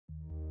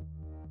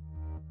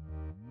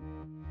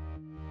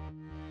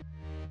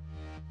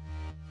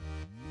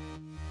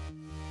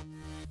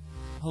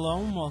Hello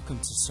and welcome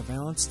to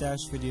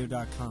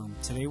Surveillance-Video.com.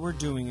 Today we're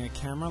doing a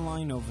camera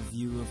line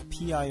overview of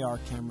PIR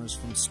cameras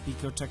from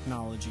Speco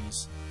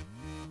Technologies.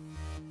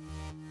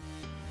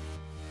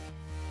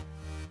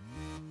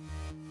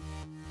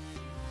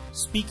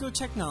 Speco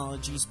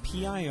Technologies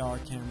PIR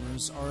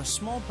cameras are a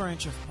small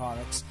branch of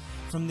products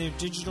from their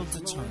digital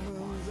deterrent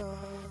line.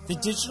 The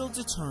digital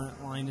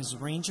deterrent line is a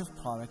range of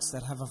products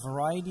that have a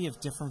variety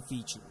of different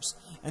features,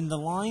 and the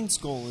line's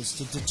goal is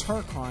to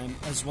deter crime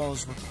as well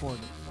as record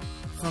it.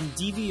 From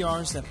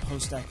DVRs that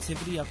post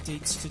activity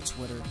updates to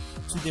Twitter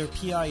to their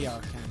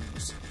PIR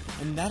cameras,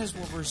 and that is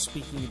what we're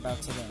speaking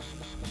about today.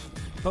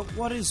 But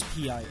what is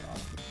PIR?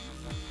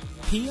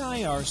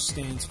 PIR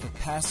stands for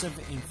passive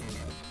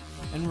infrared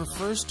and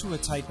refers to a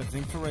type of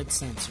infrared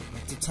sensor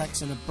that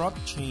detects an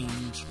abrupt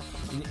change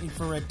in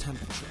infrared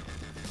temperature.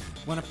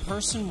 When a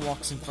person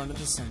walks in front of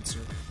the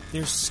sensor,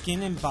 their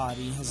skin and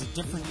body has a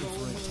different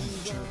infrared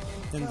temperature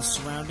than the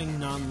surrounding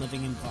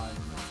non-living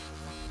environment.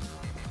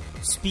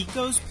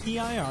 Speco's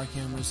PIR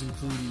cameras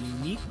include a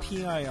unique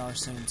PIR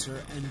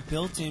sensor and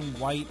built-in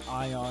white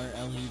IR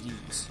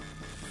LEDs.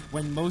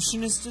 When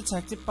motion is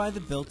detected by the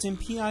built-in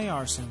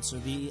PIR sensor,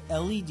 the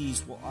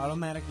LEDs will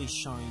automatically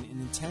shine an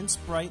intense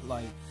bright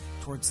light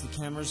towards the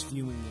camera's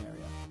viewing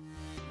area.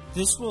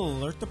 This will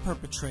alert the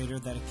perpetrator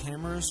that a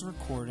camera is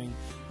recording,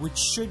 which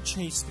should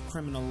chase the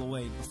criminal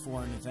away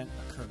before an event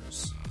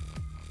occurs.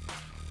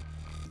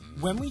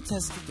 When we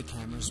tested the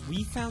cameras,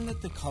 we found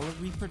that the color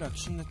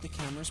reproduction that the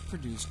cameras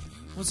produced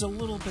was a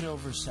little bit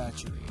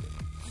oversaturated.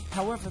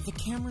 However, the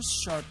camera's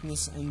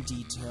sharpness and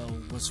detail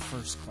was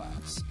first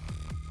class.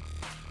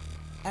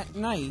 At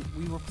night,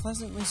 we were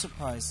pleasantly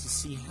surprised to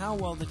see how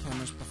well the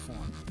cameras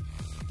performed.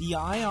 The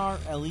IR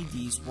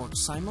LEDs work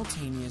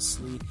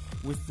simultaneously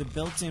with the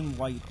built-in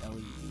white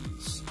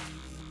LEDs.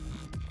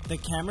 The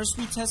cameras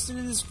we tested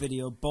in this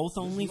video both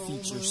only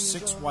feature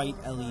 6 white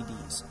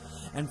LEDs,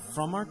 and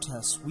from our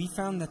tests, we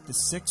found that the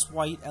 6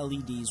 white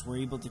LEDs were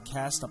able to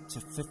cast up to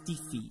 50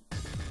 feet.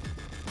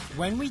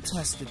 When we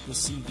tested the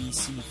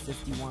CVC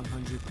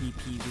 5100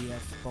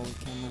 BPVF bullet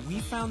camera, we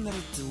found that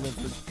it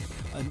delivered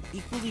an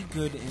equally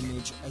good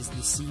image as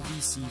the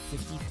CVC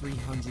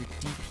 5300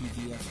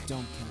 DPVF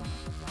dome camera.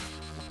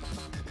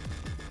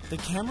 The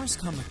cameras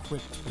come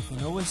equipped with an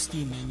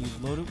OSD menu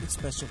loaded with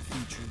special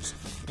features,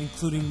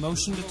 including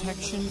motion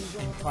detection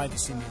and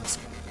privacy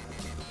masking.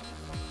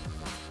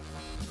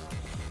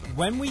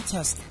 When we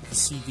tested the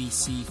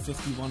CVC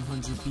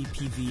 5100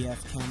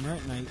 BPVF camera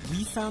at night,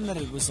 we found that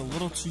it was a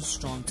little too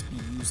strong to be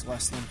used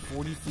less than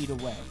 40 feet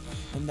away,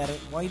 and that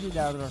it whited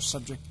out our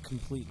subject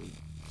completely.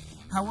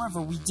 However,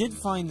 we did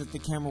find that the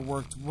camera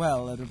worked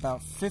well at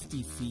about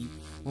 50 feet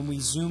when we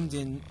zoomed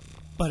in,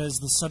 but as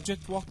the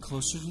subject walked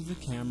closer to the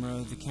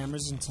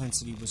camera's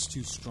intensity was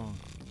too strong.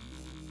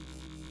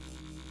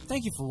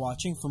 Thank you for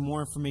watching. For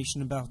more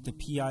information about the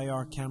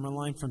PIR camera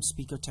line from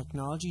Speco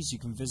Technologies, you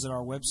can visit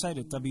our website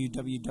at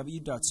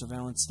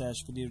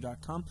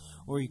www.surveillance-video.com,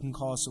 or you can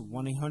call us at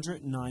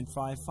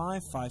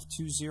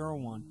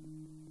 1-800-955-5201.